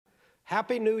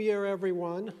Happy New Year,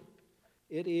 everyone.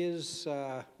 It is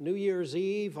New Year's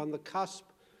Eve on the cusp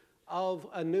of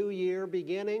a new year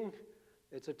beginning.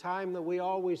 It's a time that we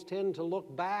always tend to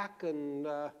look back, and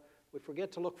we forget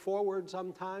to look forward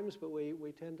sometimes, but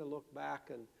we tend to look back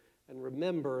and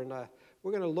remember. And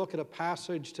we're going to look at a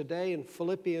passage today in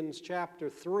Philippians chapter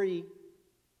 3,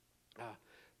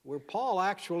 where Paul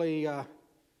actually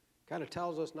kind of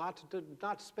tells us not to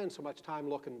spend so much time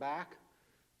looking back.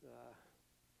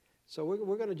 So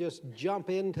we're going to just jump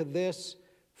into this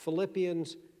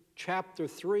Philippians chapter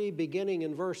 3, beginning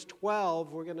in verse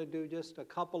 12. We're going to do just a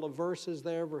couple of verses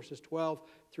there, verses 12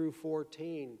 through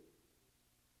 14.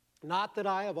 Not that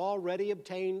I have already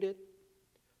obtained it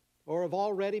or have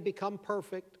already become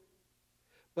perfect,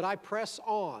 but I press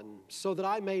on so that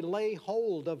I may lay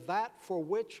hold of that for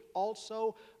which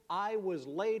also I was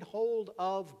laid hold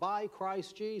of by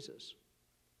Christ Jesus.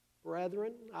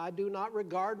 Brethren, I do not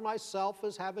regard myself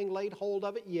as having laid hold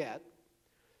of it yet,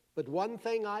 but one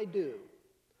thing I do,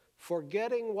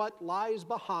 forgetting what lies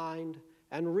behind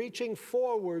and reaching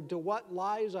forward to what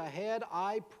lies ahead,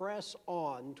 I press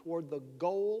on toward the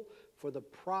goal for the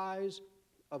prize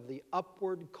of the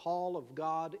upward call of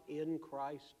God in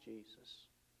Christ Jesus.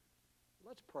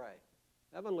 Let's pray.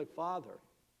 Heavenly Father,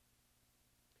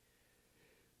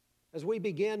 as we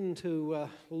begin to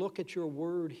look at your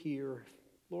word here,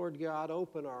 Lord God,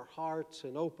 open our hearts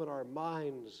and open our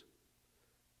minds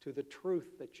to the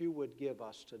truth that you would give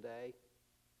us today.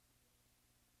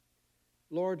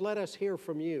 Lord, let us hear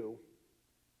from you.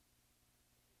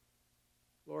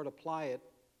 Lord, apply it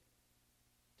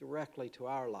directly to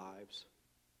our lives.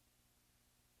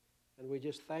 And we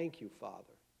just thank you,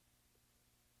 Father,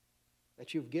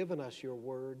 that you've given us your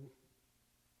word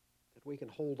that we can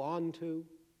hold on to,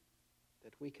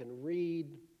 that we can read,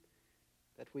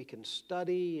 that we can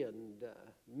study and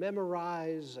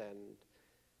memorize and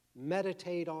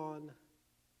meditate on,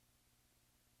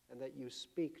 and that you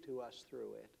speak to us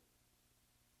through it.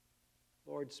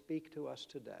 Lord, speak to us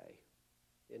today.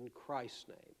 In Christ's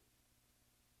name,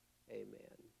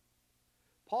 amen.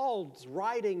 Paul's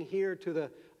writing here to the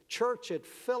church at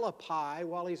Philippi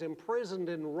while he's imprisoned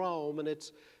in Rome, and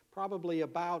it's probably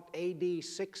about AD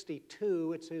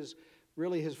 62. It's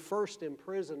really his first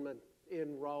imprisonment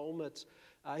in Rome.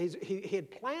 He had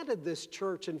planted this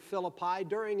church in Philippi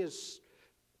during his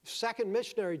second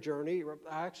missionary journey,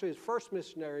 actually his first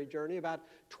missionary journey, about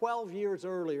 12 years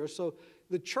earlier. So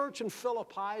the church in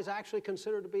Philippi is actually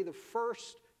considered to be the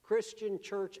first Christian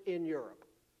church in Europe.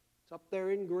 It's up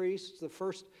there in Greece. It's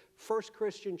the first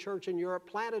Christian church in Europe,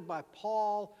 planted by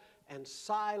Paul and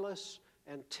Silas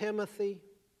and Timothy.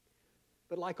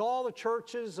 But like all the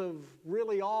churches of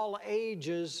really all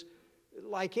ages,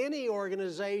 like any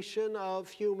organization of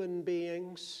human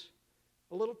beings,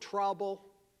 a little trouble,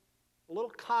 a little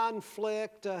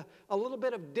conflict, a little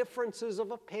bit of differences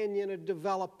of opinion had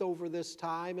developed over this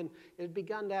time, and it had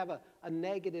begun to have a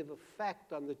negative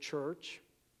effect on the church,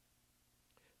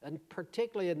 and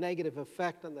particularly a negative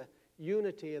effect on the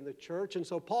unity in the church. And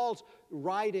so Paul's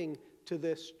writing to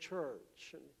this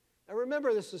church. And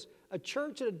remember, this is a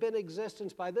church that had been in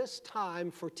existence by this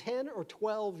time for 10 or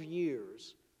 12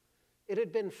 years. It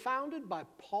had been founded by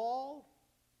Paul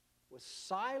with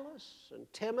Silas and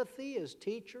Timothy as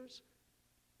teachers.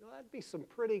 That'd be some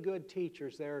pretty good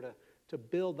teachers there to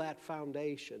build that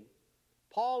foundation.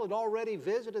 Paul had already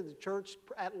visited the church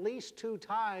at least 2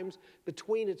 times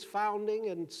between its founding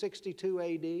and 62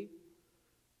 AD.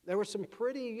 There were some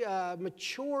pretty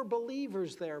mature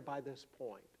believers there by this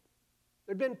point.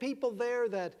 There'd been people there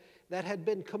that had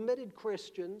been committed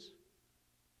Christians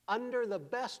under the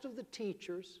best of the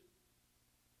teachers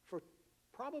for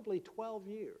probably 12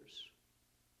 years.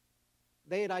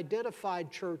 They had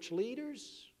identified church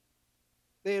leaders.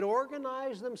 They had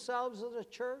organized themselves as a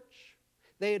church.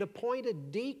 They had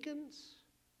appointed deacons.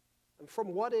 And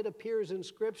from what it appears in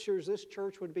Scriptures, this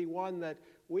church would be one that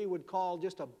we would call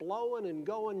just a blowing and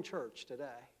going church today.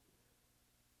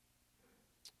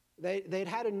 They'd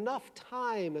had enough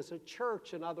time as a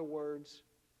church, in other words,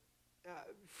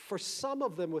 for some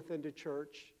of them within the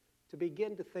church to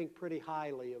begin to think pretty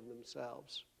highly of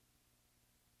themselves,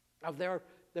 of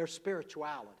their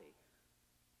spirituality,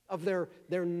 of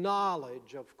their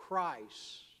knowledge of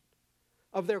Christ,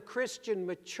 of their Christian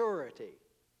maturity,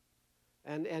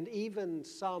 and even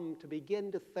some to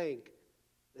begin to think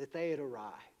that they had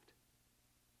arrived.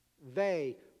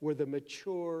 They were the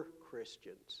mature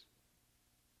Christians.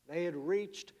 They had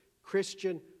reached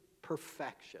Christian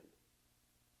perfection.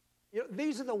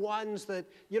 These are the ones that,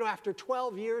 after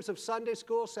 12 years of Sunday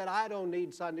school said, I don't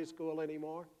need Sunday school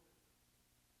anymore.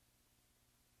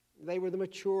 They were the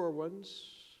mature ones.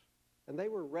 And they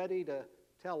were ready to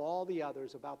tell all the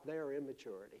others about their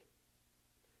immaturity.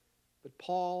 But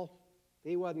Paul,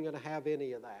 he wasn't going to have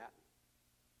any of that.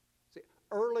 See,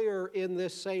 earlier in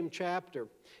this same chapter,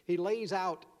 he lays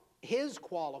out his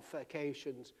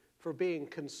qualifications for being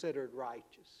considered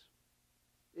righteous.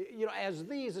 You know, as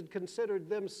these had considered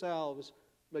themselves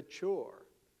mature,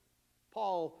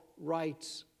 Paul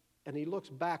writes, and he looks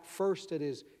back first at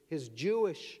his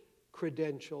Jewish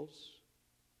credentials.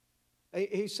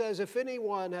 He says, if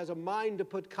anyone has a mind to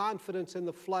put confidence in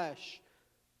the flesh,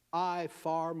 I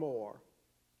far more,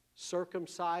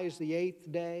 circumcised the 8th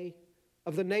day,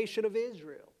 of the nation of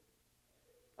Israel,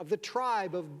 of the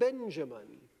tribe of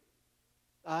Benjamin,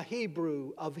 a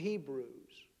Hebrew of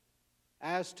Hebrews,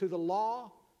 as to the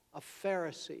law, a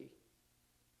Pharisee,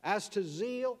 as to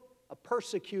zeal, a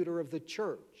persecutor of the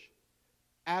church,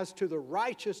 as to the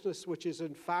righteousness which is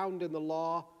found in the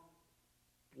law,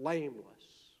 blameless.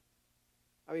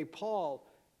 I mean, Paul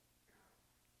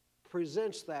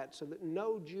presents that so that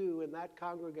no Jew in that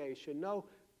congregation, no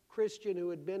Christian who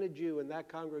had been a Jew in that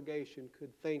congregation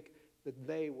could think that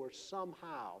they were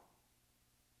somehow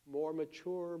more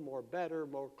mature, more better,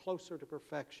 more closer to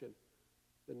perfection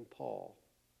than Paul.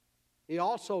 He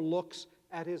also looks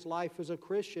at his life as a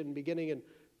Christian, beginning in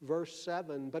verse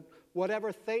 7. But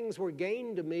whatever things were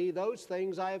gained to me, those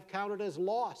things I have counted as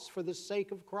loss for the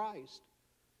sake of Christ.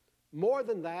 More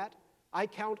than that, I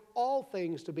count all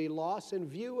things to be loss in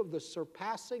view of the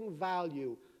surpassing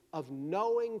value of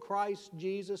knowing Christ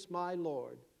Jesus my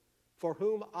Lord, for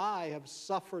whom I have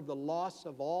suffered the loss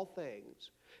of all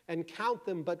things, and count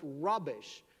them but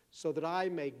rubbish, so that I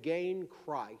may gain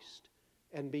Christ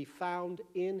and be found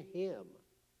in him,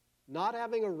 not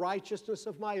having a righteousness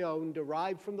of my own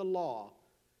derived from the law,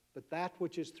 but that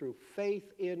which is through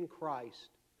faith in Christ,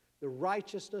 the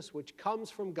righteousness which comes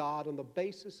from God on the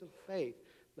basis of faith.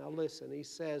 Now listen, he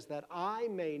says that I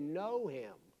may know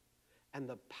him and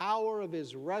the power of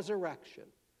his resurrection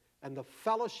and the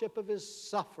fellowship of his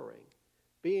suffering,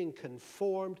 being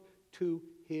conformed to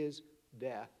his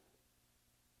death,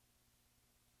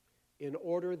 in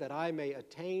order that I may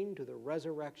attain to the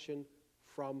resurrection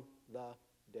from the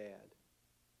dead.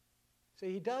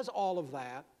 See, he does all of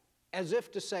that as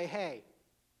if to say, hey,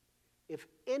 if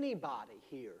anybody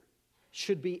here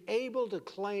should be able to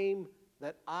claim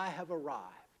that I have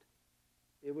arrived,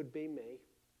 it would be me,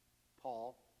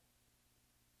 Paul.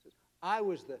 I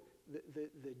was the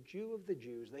Jew of the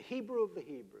Jews, the Hebrew of the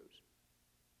Hebrews.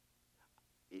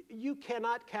 You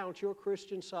cannot count your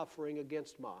Christian suffering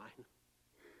against mine.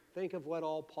 Think of what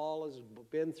all Paul has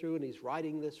been through, and he's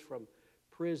writing this from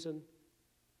prison.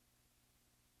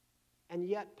 And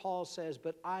yet Paul says,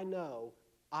 but I know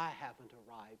I haven't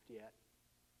arrived yet.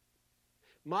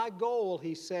 My goal,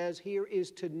 he says here, is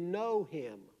to know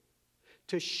him,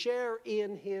 to share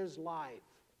in his life,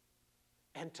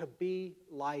 and to be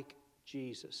like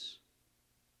Jesus.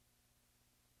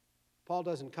 Paul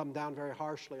doesn't come down very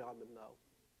harshly on them,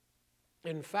 though.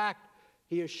 In fact,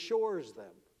 he assures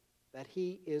them that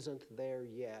he isn't there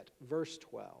yet. Verse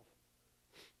 12.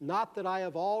 Not that I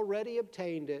have already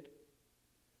obtained it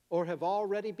or have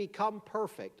already become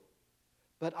perfect,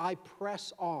 but I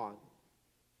press on,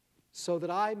 so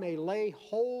that I may lay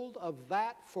hold of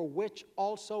that for which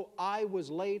also I was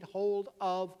laid hold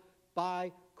of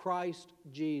by Christ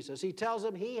Jesus. He tells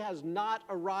them he has not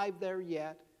arrived there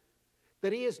yet,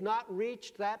 that he has not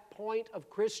reached that point of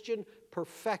Christian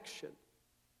perfection,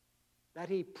 that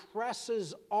he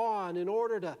presses on in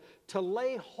order to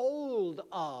lay hold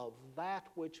of that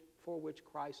for which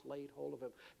Christ laid hold of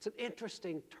him. It's an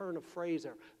interesting turn of phrase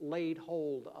there, laid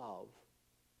hold of.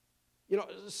 You know,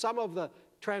 some of the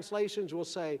translations will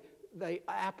say they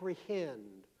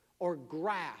apprehend or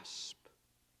grasp.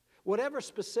 Whatever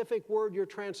specific word your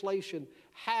translation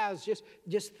has,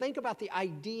 just think about the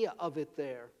idea of it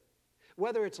there.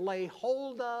 Whether it's lay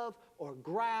hold of or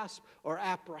grasp or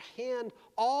apprehend,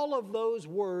 all of those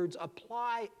words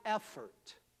apply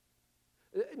effort.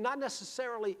 Not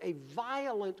necessarily a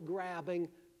violent grabbing,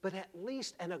 but at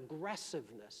least an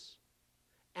aggressiveness,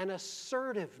 an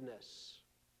assertiveness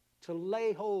to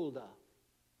lay hold of.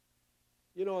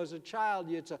 You know, as a child,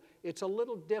 it's a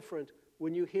little different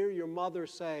when you hear your mother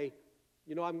say,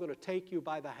 you know, I'm going to take you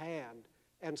by the hand,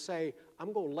 and say,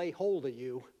 I'm going to lay hold of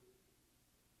you.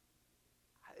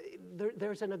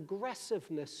 There's an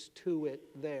aggressiveness to it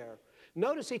there.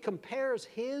 Notice he compares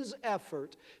his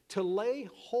effort to lay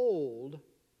hold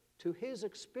to his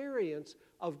experience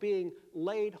of being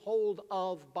laid hold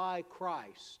of by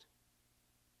Christ.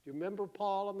 Do you remember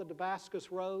Paul on the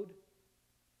Damascus Road?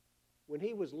 When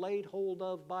he was laid hold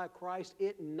of by Christ,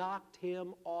 it knocked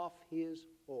him off his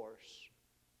horse.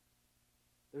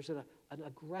 There's a an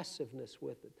aggressiveness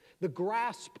with it. The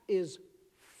grasp is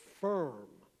firm.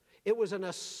 It was an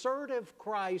assertive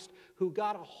Christ who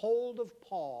got a hold of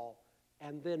Paul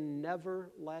and then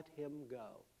never let him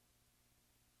go.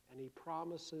 And he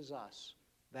promises us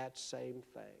that same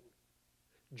thing.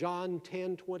 John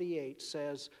 10:28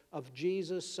 says of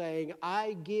Jesus saying,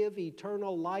 I give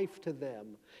eternal life to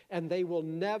them, and they will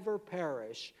never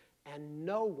perish, and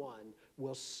no one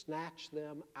will snatch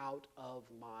them out of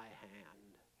my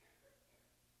hand.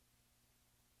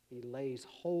 He lays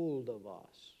hold of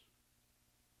us.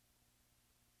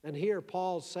 And here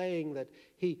Paul's saying that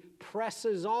he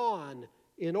presses on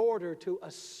in order to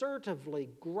assertively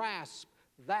grasp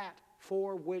that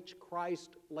for which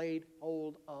Christ laid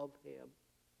hold of him.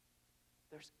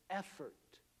 There's effort.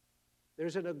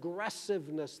 There's an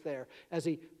aggressiveness there as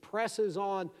he presses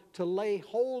on to lay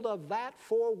hold of that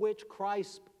for which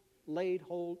Christ laid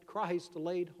hold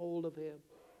of him.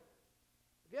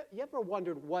 You ever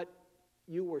wondered what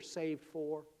you were saved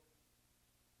for?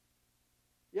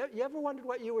 You ever wondered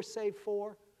what you were saved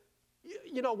for?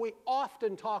 You know, we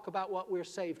often talk about what we're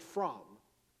saved from.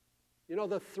 You know,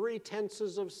 the three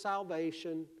tenses of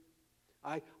salvation.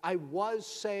 I was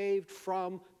saved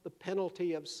from the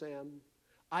penalty of sin.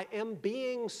 I am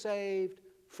being saved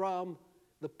from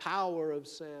the power of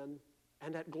sin.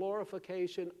 And at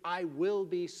glorification, I will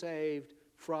be saved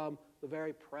from the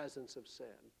very presence of sin.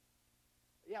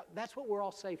 Yeah, that's what we're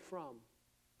all saved from.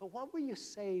 But what were you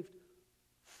saved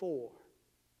for?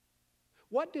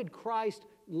 What did Christ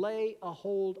lay a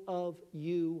hold of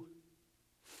you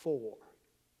for?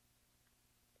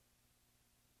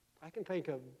 I can think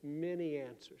of many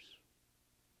answers.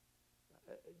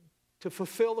 To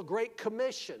fulfill the Great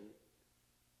Commission.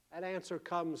 That answer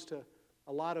comes to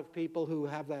a lot of people who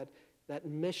have that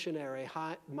missionary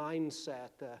mindset.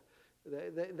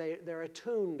 They're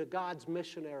attuned to God's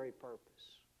missionary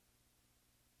purpose.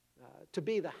 To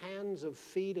be the hands and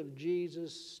feet of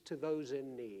Jesus to those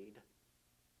in need.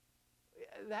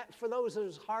 That for those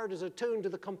whose heart is attuned to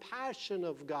the compassion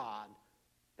of God,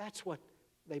 that's what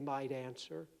they might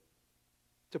answer.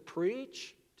 To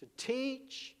preach, to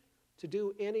teach, to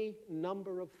do any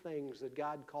number of things that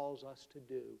God calls us to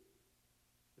do.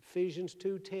 Ephesians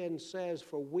 2:10 says,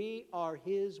 for we are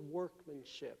his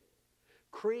workmanship,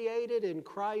 created in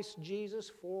Christ Jesus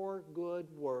for good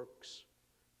works,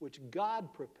 which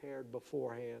God prepared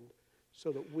beforehand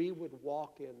so that we would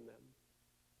walk in them.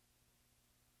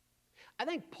 I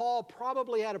think Paul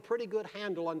probably had a pretty good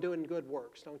handle on doing good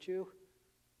works, don't you?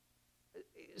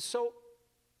 So,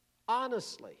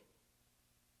 honestly,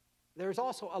 there's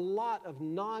also a lot of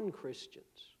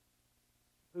non-Christians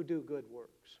who do good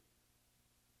works.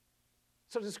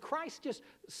 So does Christ just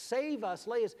save us,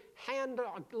 lay his hand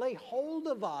on, lay hold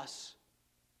of us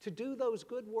to do those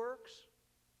good works?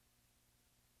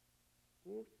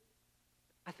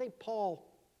 I think Paul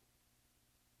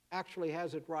actually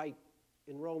has it right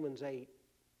in Romans 8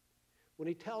 when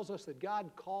he tells us that God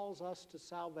calls us to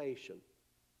salvation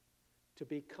to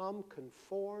become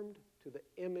conformed to the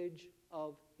image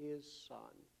of his Son.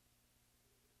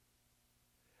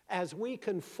 As we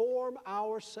conform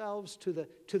ourselves to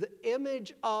the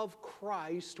image of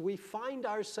Christ, we find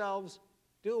ourselves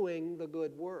doing the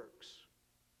good works.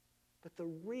 But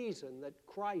the reason that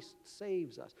Christ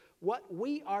saves us, what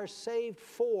we are saved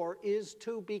for, is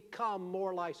to become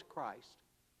more like Christ.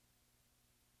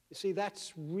 You see,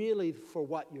 that's really for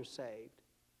what you're saved.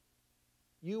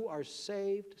 You are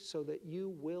saved so that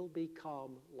you will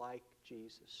become like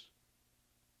Jesus.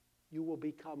 You will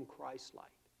become Christ-like.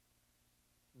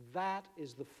 That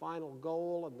is the final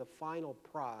goal and the final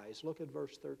prize. Look at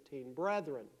verse 13.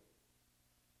 Brethren,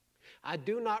 I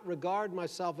do not regard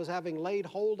myself as having laid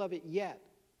hold of it yet,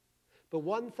 but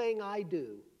one thing I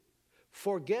do,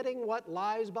 forgetting what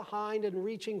lies behind and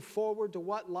reaching forward to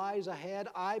what lies ahead,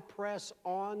 I press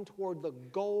on toward the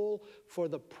goal for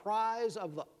the prize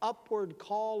of the upward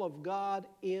call of God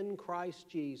in Christ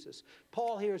Jesus.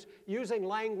 Paul here is using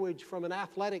language from an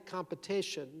athletic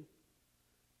competition,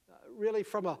 really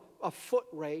from a foot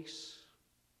race.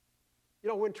 You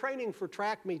know, when training for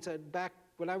track meets, back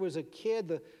when I was a kid,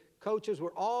 the coaches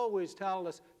were always telling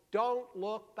us, don't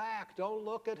look back. Don't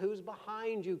look at who's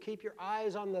behind you. Keep your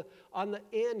eyes on the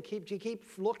end. Keep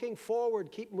looking forward.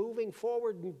 Keep moving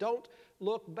forward and don't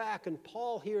look back. And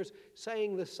Paul here is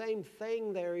saying the same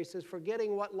thing there. He says,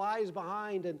 forgetting what lies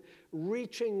behind and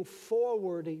reaching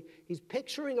forward. He's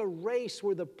picturing a race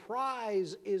where the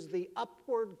prize is the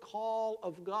upward call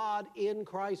of God in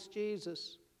Christ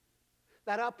Jesus.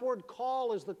 That upward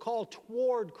call is the call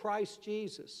toward Christ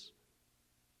Jesus.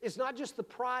 It's not just the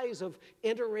prize of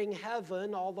entering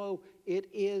heaven, although it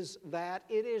is that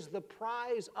it is the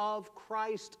prize of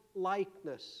Christ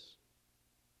likeness.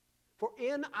 For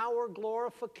in our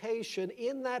glorification,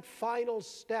 in that final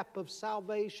step of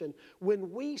salvation,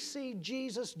 when we see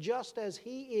Jesus just as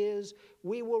He is,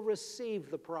 we will receive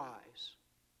the prize.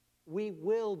 We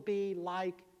will be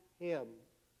like Him.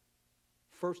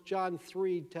 1 John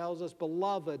 3 tells us,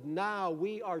 "Beloved, now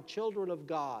we are children of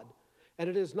God, and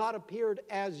it has not appeared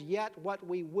as yet what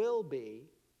we will be.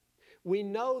 We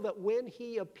know that when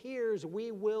He appears,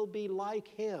 we will be like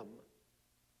Him,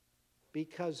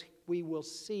 because we will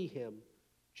see Him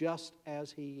just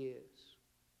as He is."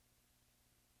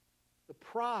 The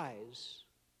prize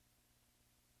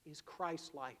is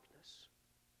Christ-likeness.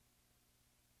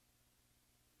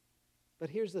 But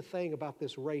here's the thing about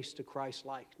this race to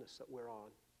Christ-likeness that we're on.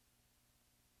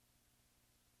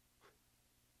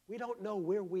 We don't know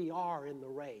where we are in the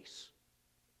race.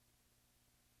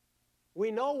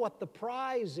 We know what the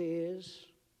prize is,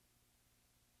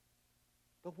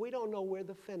 but we don't know where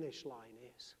the finish line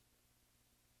is.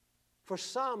 For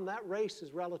some, that race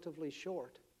is relatively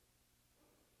short.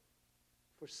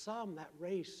 For some, that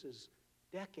race is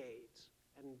decades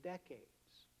and decades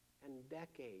and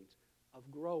decades of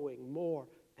growing more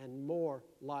and more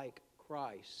like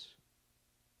Christ.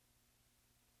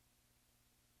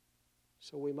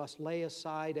 So we must lay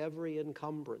aside every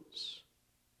encumbrance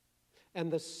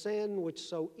and the sin which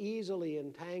so easily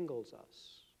entangles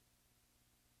us,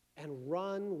 and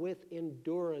run with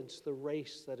endurance the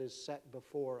race that is set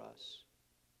before us,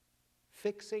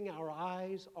 fixing our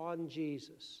eyes on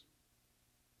Jesus,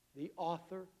 the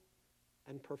author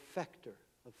and perfecter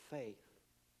of faith.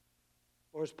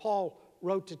 Or as Paul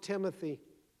wrote to Timothy,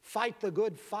 "Fight the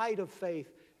good fight of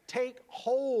faith. Take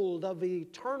hold of the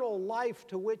eternal life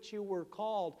to which you were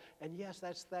called." And yes,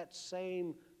 that's that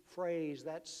same phrase,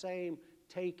 that same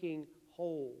taking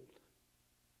hold.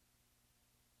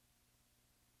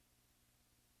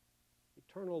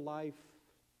 Eternal life,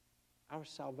 our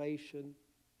salvation,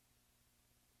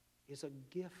 is a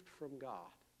gift from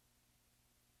God.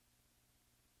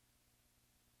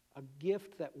 A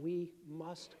gift that we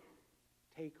must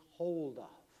take hold of.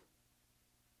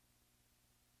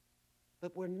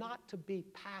 But we're not to be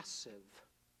passive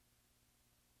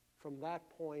from that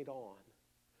point on.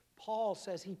 Paul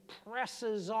says he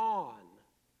presses on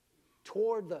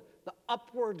toward the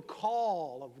upward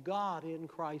call of God in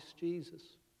Christ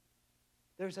Jesus.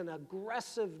 There's an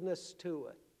aggressiveness to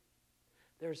it.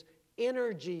 There's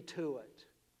energy to it.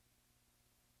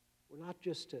 We're not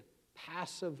just to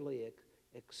passively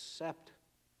accept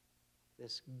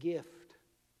this gift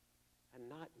and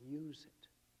not use it.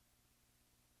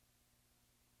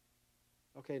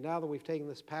 Okay, now that we've taken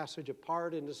this passage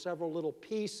apart into several little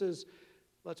pieces,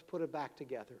 let's put it back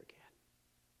together again.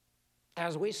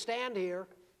 As we stand here,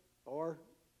 or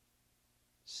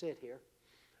sit here,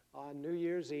 on New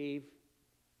Year's Eve,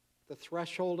 the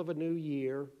threshold of a new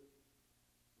year,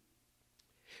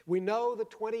 we know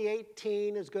that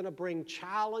 2018 is going to bring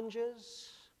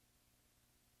challenges.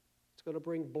 It's going to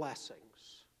bring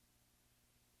blessings.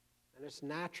 And it's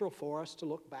natural for us to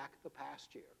look back at the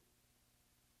past year.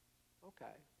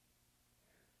 Okay.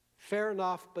 Fair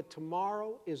enough, but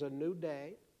tomorrow is a new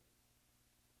day.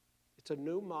 It's a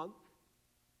new month.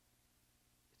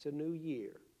 It's a new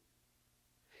year.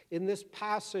 In this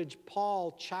passage,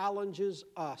 Paul challenges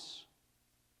us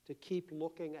to keep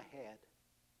looking ahead,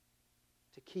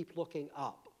 to keep looking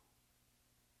up,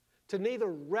 to neither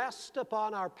rest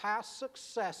upon our past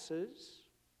successes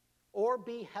or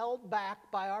be held back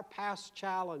by our past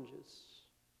challenges,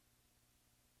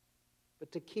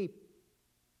 but to keep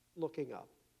looking up,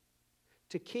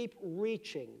 to keep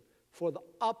reaching for the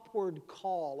upward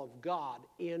call of God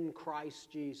in Christ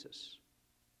Jesus.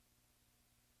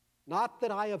 Not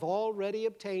that I have already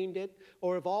obtained it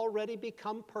or have already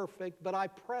become perfect, but I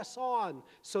press on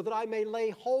so that I may lay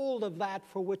hold of that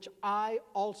for which I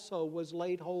also was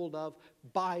laid hold of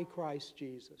by Christ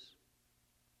Jesus.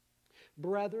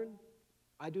 Brethren,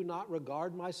 I do not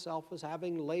regard myself as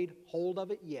having laid hold of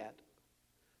it yet,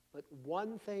 but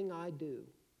one thing I do,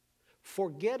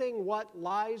 forgetting what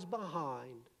lies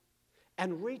behind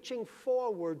and reaching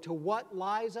forward to what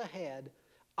lies ahead,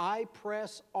 I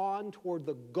press on toward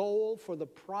the goal for the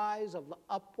prize of the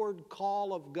upward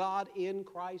call of God in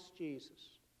Christ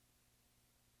Jesus.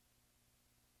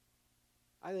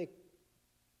 I think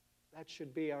that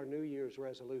should be our New Year's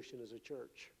resolution as a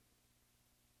church.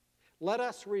 Let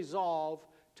us resolve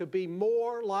to be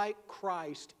more like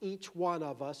Christ, each one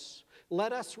of us.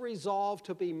 Let us resolve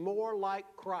to be more like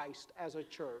Christ as a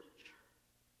church.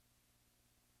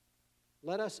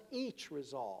 Let us each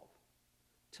resolve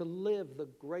to live the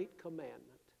great commandment,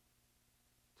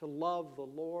 to love the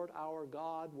Lord our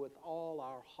God with all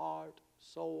our heart,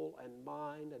 soul, and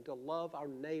mind, and to love our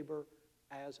neighbor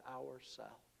as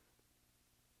ourselves.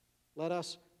 Let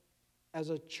us,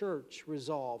 as a church,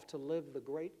 resolve to live the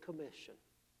Great Commission,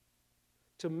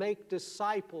 to make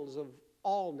disciples of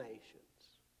all nations,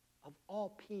 of all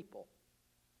people,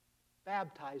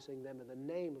 baptizing them in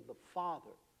the name of the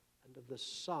Father and of the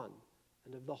Son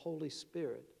and of the Holy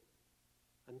Spirit,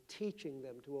 and teaching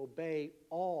them to obey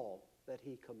all that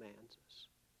He commands us.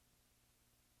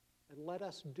 And let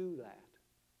us do that,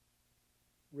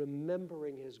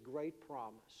 remembering His great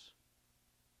promise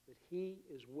that He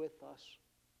is with us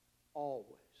always,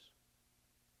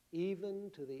 even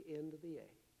to the end of the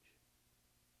age.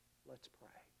 Let's pray.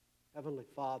 Heavenly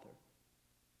Father,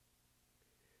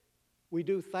 we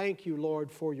do thank You,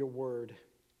 Lord, for Your word.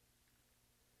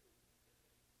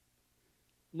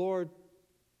 Lord,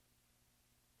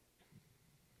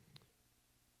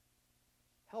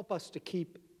 help us to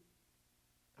keep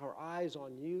our eyes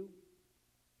on You.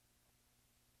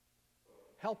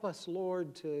 Help us,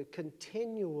 Lord, to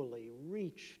continually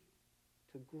reach,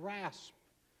 to grasp,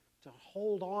 to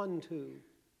hold on to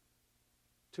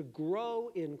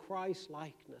grow in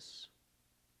Christ-likeness,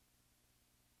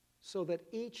 so that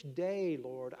each day,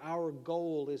 Lord, our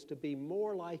goal is to be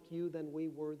more like You than we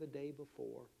were the day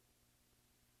before.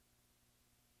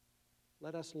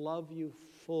 Let us love You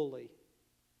fully,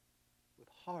 with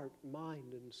heart,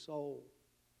 mind, and soul.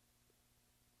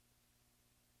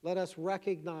 Let us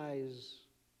recognize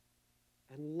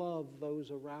and love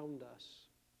those around us.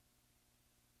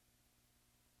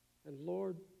 And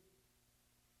Lord,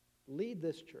 lead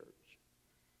this church.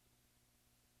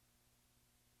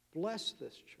 Bless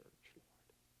this church,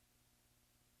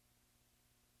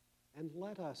 Lord. And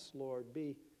let us, Lord,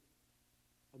 be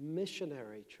a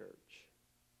missionary church,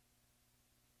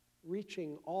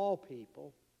 reaching all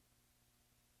people.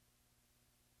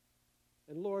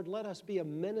 And Lord, let us be a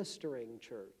ministering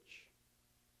church,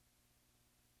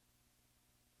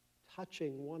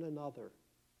 touching one another,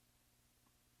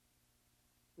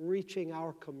 reaching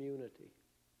our community,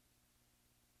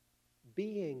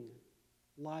 being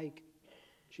like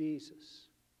Jesus.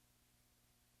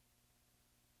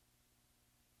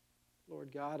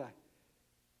 Lord God, I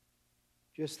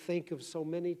just think of so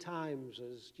many times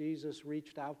as Jesus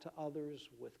reached out to others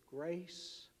with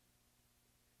grace,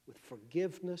 with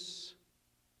forgiveness,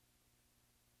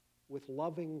 with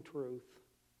loving truth.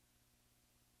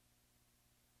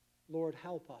 Lord,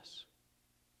 help us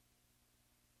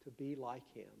to be like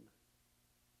Him.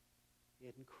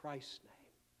 In Christ's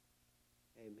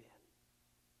name, amen.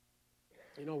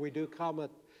 You know, we do come at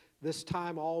this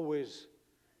time always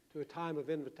to a time of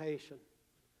invitation.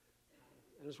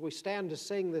 And as we stand to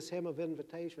sing this hymn of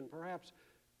invitation, perhaps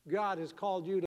God has called you to